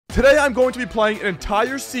Today, I'm going to be playing an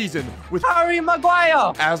entire season with Harry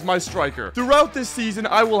Maguire as my striker. Throughout this season,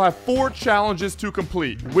 I will have 4 challenges to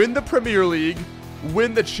complete. Win the Premier League,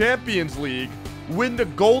 win the Champions League, win the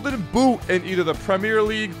Golden Boot in either the Premier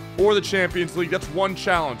League or the Champions League. That's one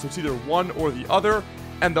challenge. So it's either one or the other.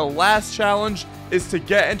 And the last challenge is to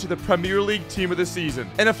get into the Premier League team of the season.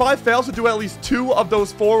 And if I fail to do at least 2 of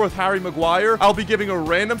those 4 with Harry Maguire, I'll be giving a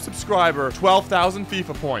random subscriber 12,000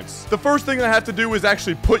 FIFA points. The first thing I have to do is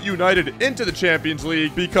actually put United into the Champions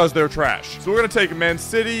League because they're trash. So we're going to take Man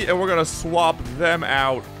City and we're going to swap them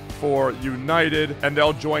out for United, and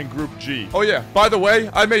they'll join Group G. Oh yeah, by the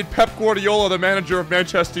way, I made Pep Guardiola the manager of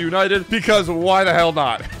Manchester United because why the hell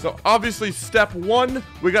not? So obviously, step 1,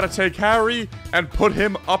 we gotta take Harry and put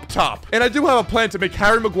him up top. And I do have a plan to make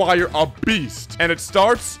Harry Maguire a beast, and it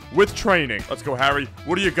starts with training. Let's go, Harry.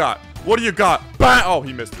 What do you got? What do you got? Bam! Oh,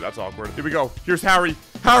 he missed it. That's awkward. Here we go. Here's Harry.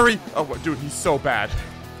 Harry! Oh, dude, he's so bad.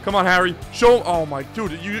 Come on, Harry. Show him. Oh my,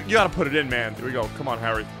 dude, you gotta put it in, man. Here we go. Come on,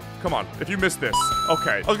 Harry. Come on, if you miss this.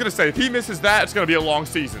 Okay, I was gonna say, if he misses that, it's gonna be a long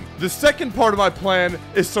season. The second part of my plan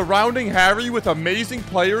is surrounding Harry with amazing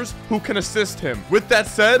players who can assist him. With that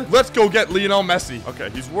said, let's go get Lionel Messi.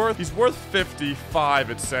 Okay, he's worth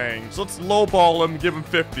 55, it's saying. So let's lowball him, give him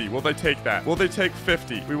 50. Will they take that? Will they take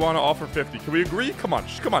 50? We want to offer 50. Can we agree? Come on,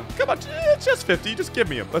 come on, come on. Just 50, just give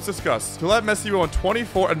me him. Let's discuss. To let Messi go on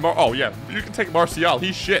 24 and oh yeah, you can take Martial.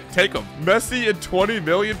 He's shit, take him. Messi and 20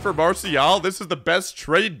 million for Martial. This is the best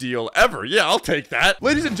trade deal ever. Yeah, I'll take that.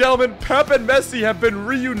 Ladies and gentlemen, Pep and Messi have been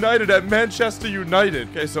reunited at Manchester United.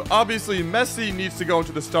 Okay, so obviously Messi needs to go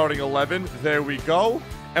into the starting 11. There we go.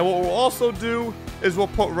 And what we'll also do is we'll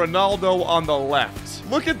put Ronaldo on the left.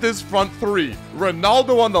 Look at this front 3.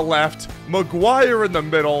 Ronaldo on the left, Maguire in the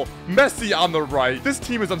middle, Messi on the right. This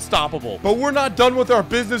team is unstoppable. But we're not done with our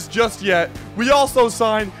business just yet. We also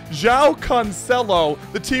signed João Cancelo.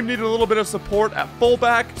 The team needed a little bit of support at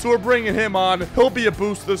fullback, so we're bringing him on. He'll be a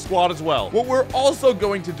boost to the squad as well. What we're also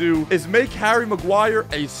going to do is make Harry Maguire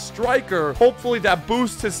a striker. Hopefully that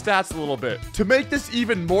boosts his stats a little bit. To make this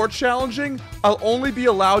even more challenging, I'll only be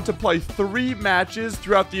allowed to play 3 matches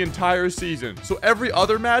throughout the entire season. So every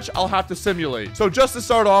other match, I'll have to simulate. So just to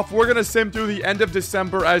start off, we're going to sim through the end of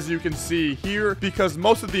December, as you can see here, because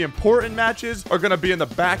most of the important matches are going to be in the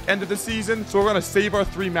back end of the season. So we're going to save our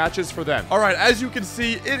 3 matches for then. All right, as you can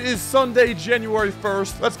see, it is Sunday, January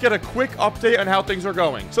 1st. Let's get a quick update on how things are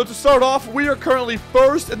going. So to start off, we are currently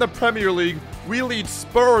first in the Premier League. We lead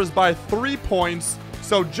Spurs by 3 points.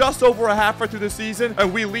 So just over a halfway through the season,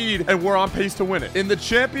 and we lead, and we're on pace to win it. In the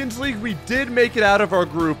Champions League, we did make it out of our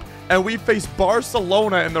group, and we face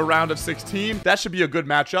Barcelona in the round of 16. That should be a good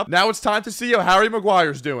matchup. Now it's time to see how Harry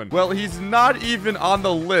Maguire's doing. Well, he's not even on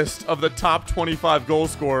the list of the top 25 goal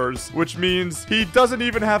scorers, which means he doesn't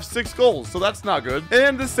even have 6 goals, so that's not good.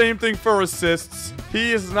 And the same thing for assists.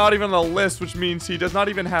 He is not even on the list, which means he does not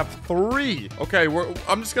even have 3. Okay,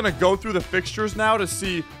 I'm just gonna go through the fixtures now to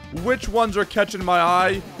see which ones are catching my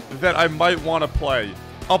eye that I might want to play.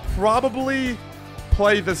 I'll probably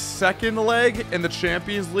play the second leg in the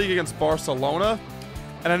Champions League against Barcelona.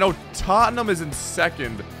 And I know Tottenham is in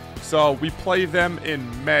second, so we play them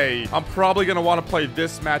in May. I'm probably going to want to play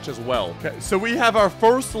this match as well. Okay, so we have our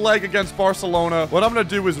first leg against Barcelona. What I'm going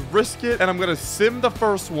to do is risk it, and I'm going to sim the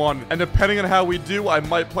first one. And depending on how we do, I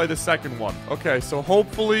might play the second one. Okay, so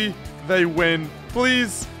hopefully they win.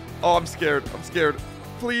 Please. Oh, I'm scared. I'm scared.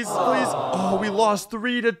 Please, please. Oh, we lost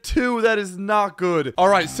 3-2. That is not good. All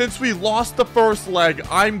right, since we lost the first leg,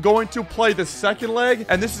 I'm going to play the second leg,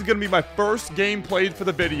 and this is going to be my first game played for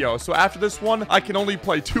the video. So after this one, I can only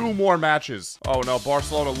play 2 more matches. Oh, no.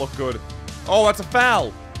 Barcelona look good. Oh, that's a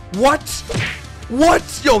foul. What?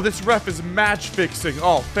 What? Yo, this ref is match fixing.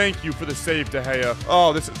 Oh, thank you for the save, De Gea.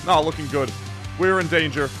 Oh, this is not looking good. We're in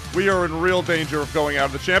danger. We are in real danger of going out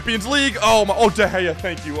of the Champions League. Oh, my. Oh, De Gea,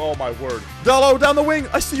 thank you. Oh, my word. Dallo down the wing.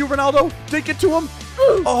 I see you, Ronaldo. Dink it to him.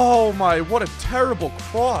 Oh, my. What a terrible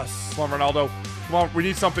cross. Come on, Ronaldo. Come on. We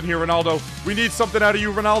need something here, Ronaldo. We need something out of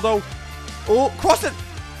you, Ronaldo. Oh, cross it.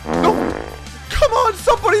 No. Come on.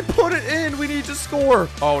 Somebody put it in. We need to score.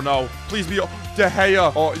 Oh, no. Please be. De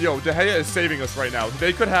Gea. Oh, yo, De Gea is saving us right now.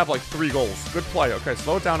 They could have like 3 goals. Good play. Okay,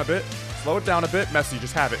 slow it down a bit. Slow it down a bit. Messi,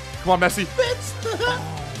 just have it. Come on, Messi.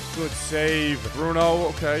 Good save. Bruno,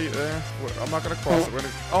 okay. I'm not going to cross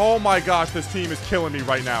it. Oh, my gosh. This team is killing me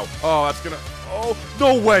right now. Oh, that's going to... Oh,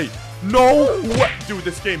 no way. No way. Dude,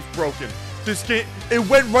 this game's broken. This game... It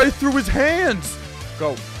went right through his hands.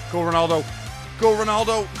 Go. Go, Ronaldo. Go,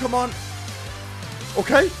 Ronaldo. Come on.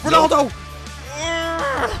 Okay. Ronaldo.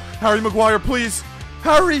 Harry Maguire, please.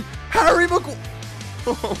 Harry Maguire.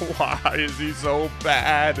 Why is he so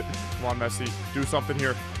bad? Come on, Messi. Do something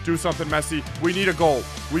here. Do something, Messi. We need a goal.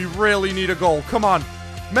 We really need a goal. Come on.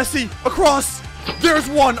 Messi, across. There's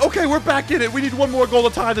one. Okay, we're back in it. We need one more goal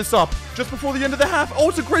to tie this up. Just before the end of the half. Oh,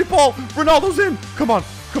 it's a great ball. Ronaldo's in. Come on.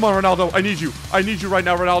 Come on, Ronaldo. I need you. I need you right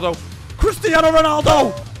now, Ronaldo. Cristiano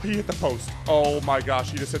Ronaldo. He hit the post. Oh, my gosh.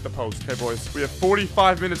 He just hit the post. Okay, boys. We have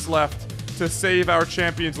 45 minutes left to save our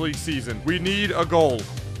Champions League season. We need a goal.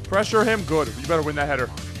 Pressure him. Good. You better win that header.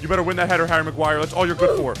 You better win that header, Harry Maguire. That's all you're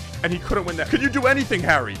good for. And he couldn't win that. Could you do anything,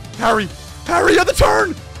 Harry? Harry on the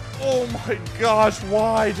turn. Oh my gosh,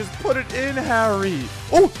 why? Just put it in, Harry.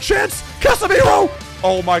 Oh, chance. Casemiro.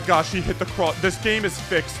 Oh my gosh, he hit the cross. This game is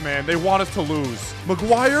fixed, man. They want us to lose.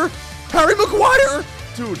 Maguire? Harry Maguire?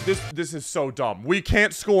 Dude, this is so dumb. We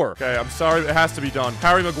can't score. Okay, I'm sorry. It has to be done.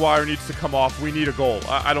 Harry Maguire needs to come off. We need a goal.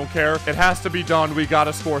 I don't care. It has to be done. We got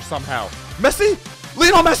to score somehow. Messi?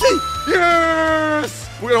 Lionel Messi? Yes!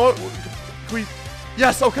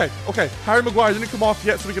 Yes, okay. Harry Maguire didn't come off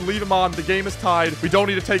yet, so we can leave him on. The game is tied. We don't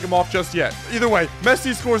need to take him off just yet. Either way,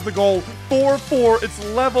 Messi scores the goal. 4-4. It's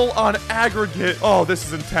level on aggregate. Oh, this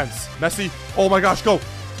is intense. Messi. Oh my gosh, go.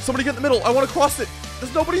 Somebody get in the middle. I want to cross it.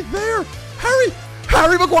 There's nobody there.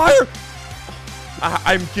 Harry Maguire.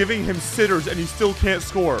 I'm giving him sitters, and he still can't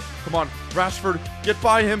score. Come on, Rashford. Get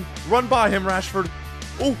by him. Run by him, Rashford.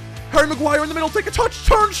 Oh, Harry Maguire in the middle. Take a touch.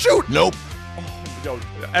 Turn. Shoot. Nope. Yo,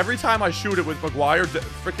 every time I shoot it with Maguire,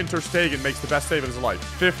 freaking Ter Stegen makes the best save of his life.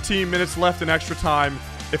 15 minutes left in extra time.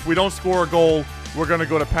 If we don't score a goal, we're gonna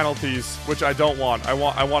go to penalties, which I don't want. I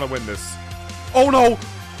want to win this. Oh no!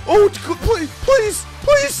 Oh, please!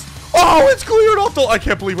 Oh, it's cleared off the... I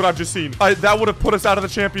can't believe what I've just seen. That would have put us out of the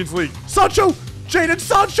Champions League. Sancho! Jadon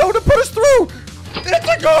Sancho to put us through! It's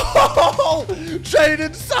a goal!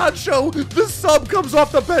 Jadon Sancho! The sub comes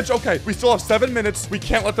off the bench. Okay, we still have 7 minutes. We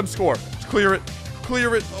can't let them score. Clear it.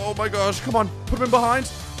 Oh my gosh, come on. Put him in behind.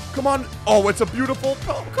 Come on. Oh, it's a beautiful...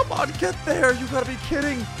 Oh, come on, get there. You gotta be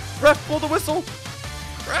kidding. Ref, blow the whistle.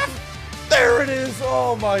 Ref. There it is.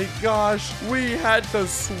 Oh my gosh. We had to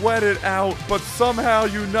sweat it out, but somehow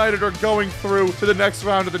United are going through to the next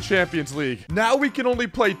round of the Champions League. Now we can only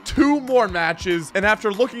play 2 more matches, and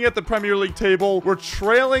after looking at the Premier League table, we're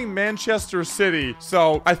trailing Manchester City.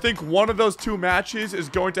 So I think one of those 2 matches is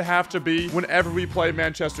going to have to be whenever we play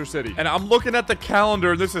Manchester City. And I'm looking at the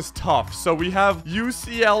calendar. This is tough. So we have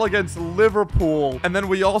UCL against Liverpool, and then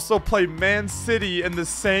we also play Man City in the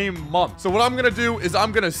same month. So what I'm gonna do is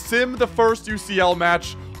I'm gonna sim the first UCL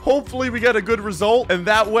match. Hopefully we get a good result, and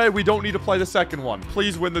that way we don't need to play the second one.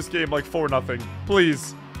 Please win this game like 4-0.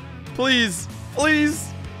 Please.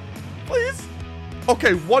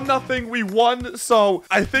 Okay, 1-0. We won, so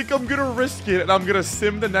I think I'm gonna risk it, and I'm gonna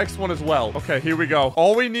sim the next one as well. Okay, here we go.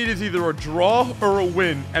 All we need is either a draw or a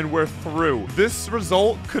win, and we're through. This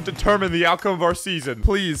result could determine the outcome of our season.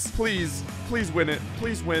 Please win it.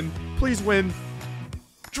 Please win.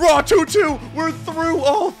 Draw 2-2. We're through.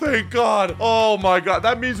 Oh, thank God. Oh, my God.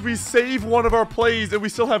 That means we save one of our plays, and we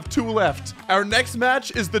still have 2 left. Our next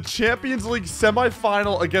match is the Champions League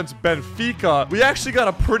semifinal against Benfica. We actually got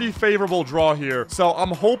a pretty favorable draw here, so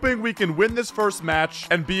I'm hoping we can win this first match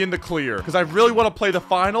and be in the clear, because I really want to play the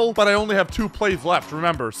final, but I only have 2 plays left,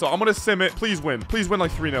 remember. So I'm going to sim it. Please win. Please win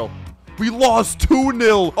like 3-0. We lost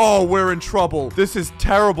 2-0. Oh, we're in trouble. This is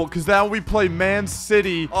terrible because now we play Man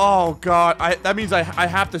City. Oh, God. That means I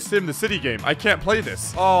have to sim the City game. I can't play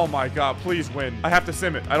this. Oh, my God. Please win. I have to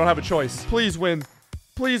sim it. I don't have a choice. Please win.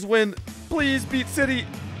 Please beat City.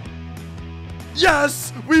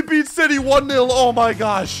 Yes! We beat City 1-0. Oh my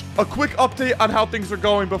gosh. A quick update on how things are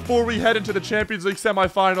going before we head into the Champions League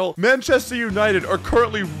semifinal. Manchester United are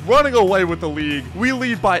currently running away with the league. We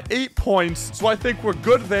lead by 8 points, so I think we're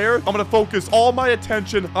good there. I'm going to focus all my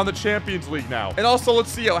attention on the Champions League now. And also, let's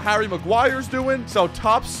see how Harry Maguire's doing. So,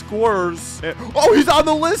 top scorers. Oh, he's on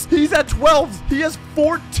the list. He's at 12. He has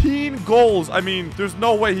 14 goals. I mean, there's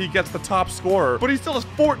no way he gets the top scorer, but he still has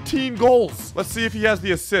 14 goals. Let's see if he has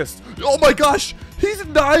the assist. Oh my gosh. He's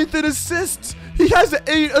 9th in assists. He has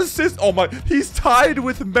 8 assists. Oh my, he's tied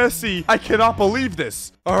with Messi. I cannot believe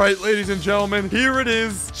this. All right, ladies and gentlemen, here it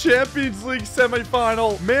is. Champions League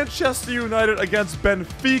semifinal. Manchester United against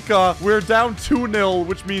Benfica. We're down 2-0,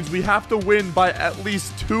 which means we have to win by at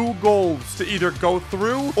least 2 goals to either go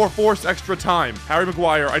through or force extra time. Harry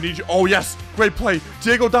Maguire, I need you. Oh, yes. Great play.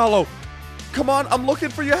 Diego Dallo. Come on. I'm looking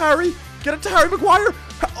for you, Harry. Get it to Harry Maguire.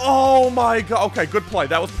 Oh, my God. Okay, good play.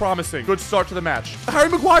 That was promising. Good start to the match. Harry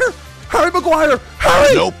Maguire. Harry Maguire.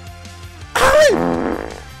 Harry. Nope.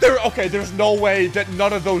 Harry. Okay, there's no way that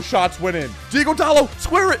none of those shots went in. Diego Dallo,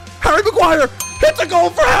 square it. Harry Maguire. Hits a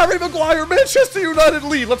goal for Harry Maguire. Manchester United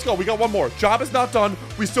lead. Let's go. We got one more. Job is not done.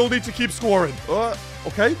 We still need to keep scoring.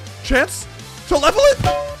 Okay. Chance. to level it.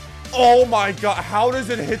 Oh my God, how does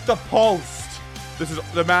it hit the post?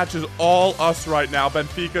 The match is all us right now.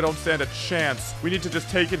 Benfica don't stand a chance. We need to just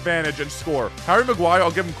take advantage and score. Harry Maguire,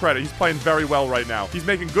 I'll give him credit. He's playing very well right now. He's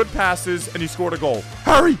making good passes, and he scored a goal.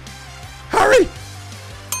 Harry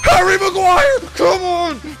Maguire! Come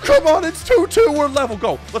on, it's 2-2. We're level.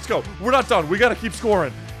 Go, let's go. We're not done. We gotta keep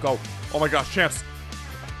scoring. Go. Oh my gosh, chance.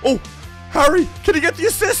 Oh, Harry, can he get the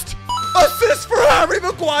assist? Assist for Harry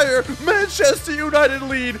Maguire. Manchester United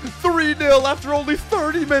lead 3-0 after only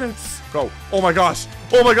 30 minutes. Go. Oh my gosh,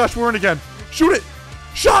 we're in again. Shoot it.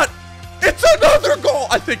 Shot. It's another goal.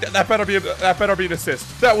 I think that better be an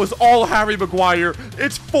assist. That was all Harry Maguire.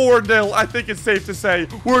 It's 4-0. I think it's safe to say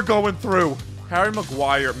we're going through. Harry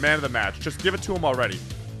Maguire, man of the match. Just give it to him already.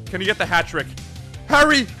 Can he get the hat trick?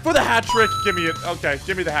 Harry for the hat trick. Give me it. Okay,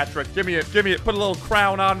 give me the hat trick. Give me it. Put a little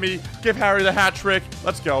crown on me. Give Harry the hat trick.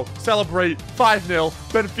 Let's go. Celebrate. 5-0.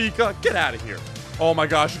 Benfica, get out of here. Oh my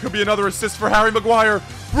gosh, it could be another assist for Harry Maguire.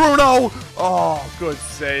 Bruno. Oh, good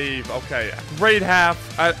save. Okay, great half.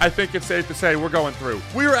 I think it's safe to say we're going through.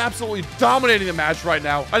 We are absolutely dominating the match right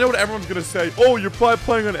now. I know what everyone's going to say. Oh, you're probably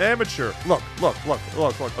playing on amateur. Look.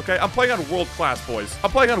 Okay, I'm playing on world class, boys.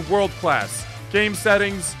 I'm playing on world class. Game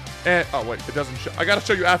settings. And, oh, wait, it doesn't show. I got to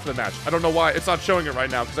show you after the match. I don't know why it's not showing it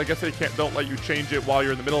right now because I guess they don't let you change it while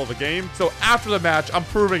you're in the middle of a game. So after the match, I'm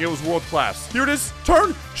proving it was world class. Here it is.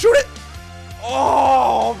 Turn. Shoot it.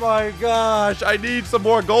 Oh my gosh, I need some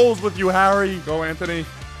more goals with you, Harry. Go, Anthony.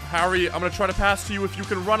 Harry, I'm gonna try to pass to you if you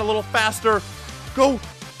can run a little faster. Go,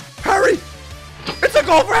 Harry. It's a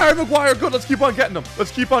goal for Harry Maguire. Good, let's keep on getting him.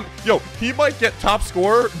 Let's keep on. Yo, he might get top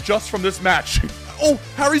scorer just from this match. Oh,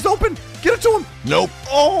 Harry's open. Get it to him. Nope.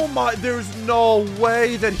 Oh my, there's no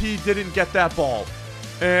way that he didn't get that ball.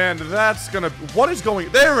 And that's gonna, what is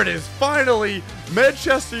going, there it is, finally,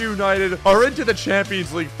 Manchester United are into the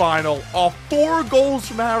Champions League final, 4 goals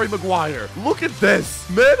from Harry Maguire. Look at this,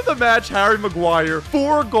 man of the match, Harry Maguire,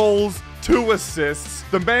 4 goals, 2 assists.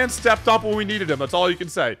 The man stepped up when we needed him. That's all you can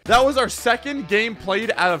say. That was our second game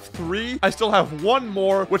played out of 3. I still have 1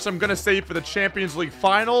 more, which I'm going to save for the Champions League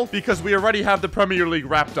final because we already have the Premier League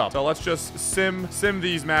wrapped up. So let's just sim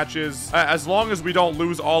these matches. As long as we don't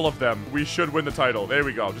lose all of them, we should win the title. There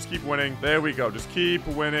we go. Just keep winning. There we go. Just keep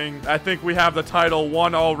winning. I think we have the title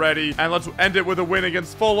won already. And let's end it with a win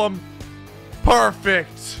against Fulham.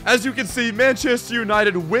 Perfect. As you can see, Manchester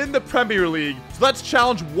United win the Premier League. So that's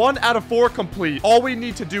challenge 1 out of 4 complete. All we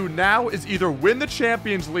need to do now is either win the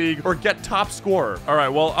Champions League or get top scorer. All right,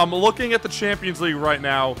 well, I'm looking at the Champions League right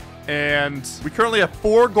now. And we currently have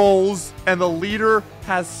 4 goals, and the leader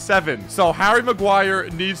has 7. So Harry Maguire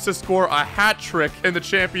needs to score a hat trick in the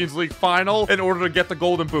Champions League final in order to get the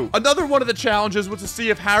golden boot. Another one of the challenges was to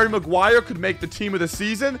see if Harry Maguire could make the team of the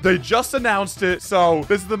season. They just announced it, so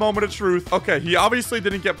this is the moment of truth. Okay, he obviously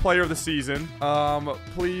didn't get player of the season.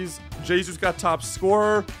 Please, Jesus got top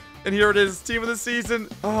scorer. And here it is, team of the season.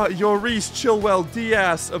 Lloris, Chilwell,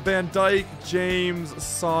 Diaz, Van Dijk, James,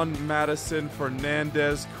 Son, Madison,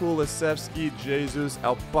 Fernandez, Kulusevski, Jesus,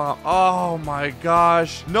 Albon. Oh my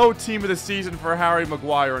gosh. No team of the season for Harry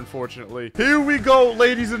Maguire, unfortunately. Here we go,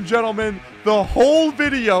 ladies and gentlemen. The whole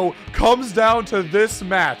video comes down to this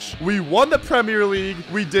match. We won the Premier League.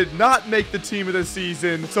 We did not make the team of the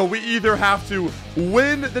season. So we either have to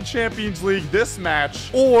win the Champions League this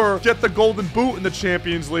match or get the golden boot in the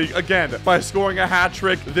Champions League again by scoring a hat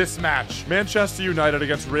trick this match. Manchester United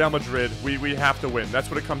against Real Madrid. We have to win. That's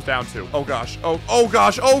what it comes down to. Oh gosh. Oh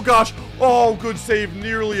gosh. Oh gosh. Oh, good save.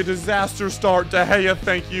 Nearly a disaster start. De Gea,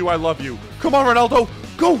 thank you. I love you. Come on, Ronaldo.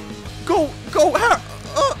 Go.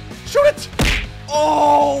 Shoot it.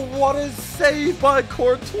 Oh, what a save by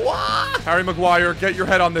Courtois. Harry Maguire, get your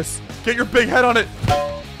head on this. Get your big head on it.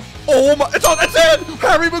 Oh my, it's in.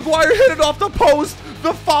 Harry Maguire hit it off the post.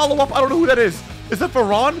 The follow-up, I don't know who that is. Is that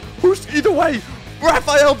Varane? Who's, either way,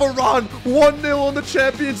 Raphael Varane, 1-0 in the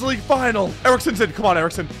Champions League final. Eriksen's in. Come on,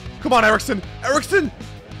 Eriksen. Come on, Eriksen. Eriksen.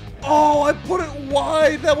 Oh, I put it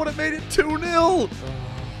wide. That would have made it 2-0.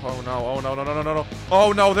 Oh, no.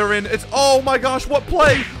 Oh, no, they're in. It's, oh, my gosh, what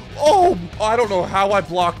play? Oh, I don't know how I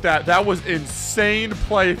blocked that. That was insane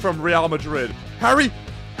play from Real Madrid. Harry's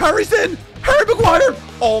in. Harry Maguire.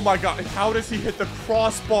 Oh, my God. How does he hit the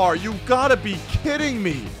crossbar? You gotta be kidding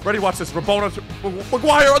me. Ready? Watch this. Maguire on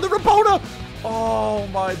the Rabona. Oh,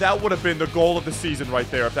 my. That would have been the goal of the season right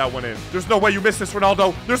there if that went in. There's no way you miss this,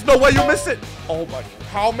 Ronaldo. There's no way you miss it. Oh, my.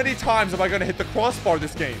 How many times am I going to hit the crossbar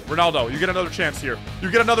this game? Ronaldo, you get another chance here.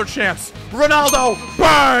 You get another chance. Ronaldo.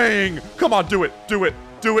 Bang. Come on. Do it. Do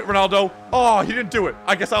it, Ronaldo. Oh, he didn't do it.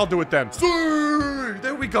 I guess I'll do it then.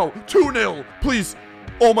 There we go. 2-0. Please.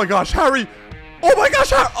 Oh, my gosh. Harry. Oh my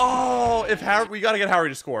gosh, oh, if Harry, we gotta get Harry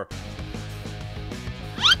to score.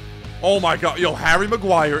 Oh my god, yo, Harry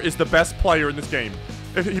Maguire is the best player in this game.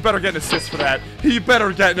 He better get an assist for that. He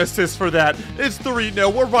better get an assist for that. It's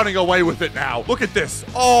 3-0. We're running away with it now. Look at this.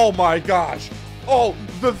 Oh my gosh. Oh,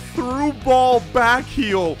 the through ball back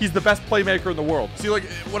heel. He's the best playmaker in the world. See, like,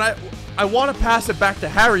 when I want to pass it back to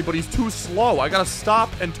Harry, but he's too slow. I gotta stop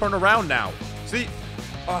and turn around now. See?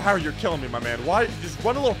 Oh, Harry, you're killing me, my man. Why? Just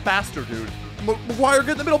run a little faster, dude. Maguire,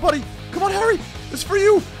 get in the middle, buddy. Come on, Harry. It's for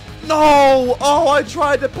you. No! Oh, I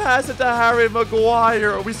tried to pass it to Harry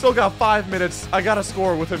Maguire. We still got 5 minutes. I gotta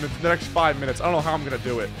score with him in the next 5 minutes. I don't know how I'm gonna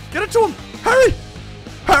do it. Get it to him! Harry!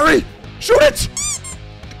 Harry! Shoot it!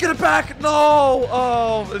 Get it back! No!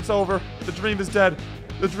 Oh, it's over. The dream is dead.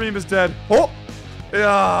 The dream is dead. Oh!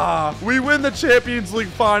 Yeah, we win the Champions League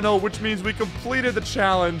final, which means we completed the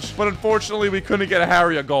challenge, but unfortunately we couldn't get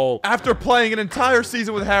Harry a goal. After playing an entire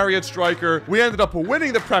season with Harry at striker, we ended up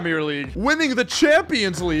winning the Premier League, winning the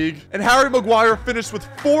Champions League, and Harry Maguire finished with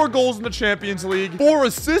 4 goals in the Champions League, 4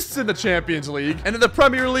 assists in the Champions League, and in the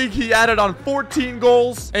Premier League, he added on 14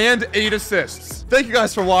 goals and 8 assists. Thank you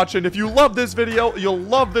guys for watching. If you love this video, you'll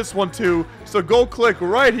love this one too, so go click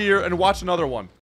right here and watch another one.